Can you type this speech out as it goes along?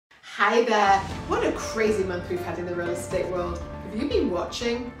Hi there! What a crazy month we've had in the real estate world. Have you been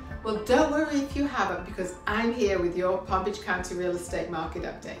watching? Well, don't worry if you haven't, because I'm here with your Palm Beach County real estate market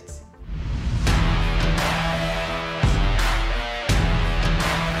update.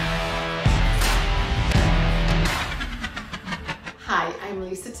 Hi, I'm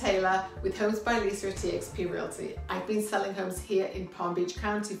Lisa Taylor with Homes by Lisa at eXp Realty. I've been selling homes here in Palm Beach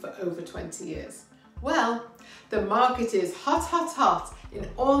County for over 20 years. Well, the market is hot, hot, hot. In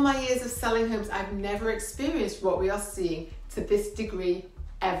all my years of selling homes, I've never experienced what we are seeing to this degree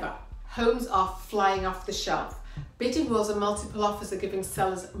ever. Homes are flying off the shelf. Bidding wars and multiple offers are giving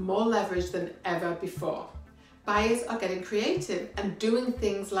sellers more leverage than ever before. Buyers are getting creative and doing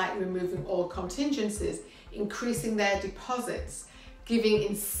things like removing all contingencies, increasing their deposits, giving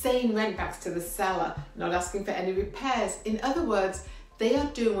insane rent backs to the seller, not asking for any repairs. In other words, they are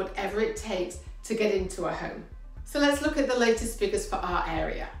doing whatever it takes to get into a home. So let's look at the latest figures for our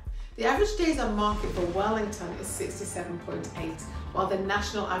area. The average days on market for Wellington is 67.8, while the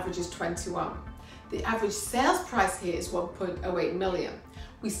national average is 21. The average sales price here is 1.08 million.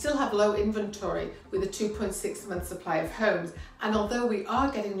 We still have low inventory with a 2.6 month supply of homes, and although we are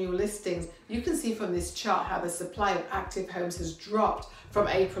getting new listings, you can see from this chart how the supply of active homes has dropped from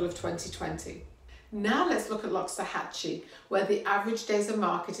April of 2020. Now let's look at Loxahatchee, where the average days on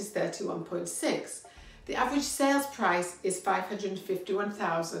market is 31.6. The average sales price is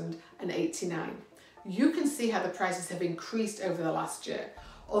 $551,089. You can see how the prices have increased over the last year.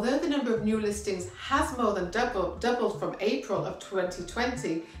 Although the number of new listings has more than doubled from April of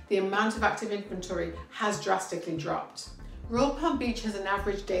 2020, the amount of active inventory has drastically dropped. Royal Palm Beach has an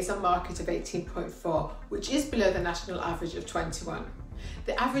average days on market of 18.4, which is below the national average of 21.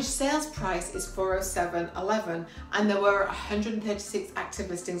 The average sales price is $407.11, and there were 136 active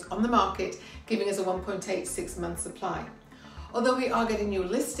listings on the market, giving us a 1.86 month supply. Although we are getting new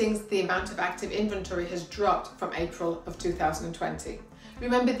listings, the amount of active inventory has dropped from April of 2020.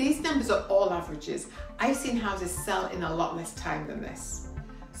 Remember, these numbers are all averages. I've seen houses sell in a lot less time than this.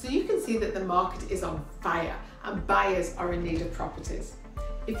 So you can see that the market is on fire and buyers are in need of properties.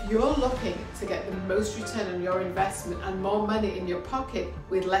 If you're looking to get the most return on your investment and more money in your pocket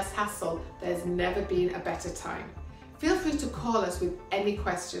with less hassle, there's never been a better time. Feel free to call us with any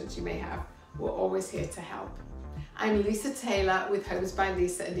questions you may have. We're always here to help. I'm Lisa Taylor with Homes by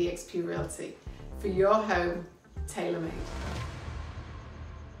Lisa and eXp Realty. For your home, tailor-made.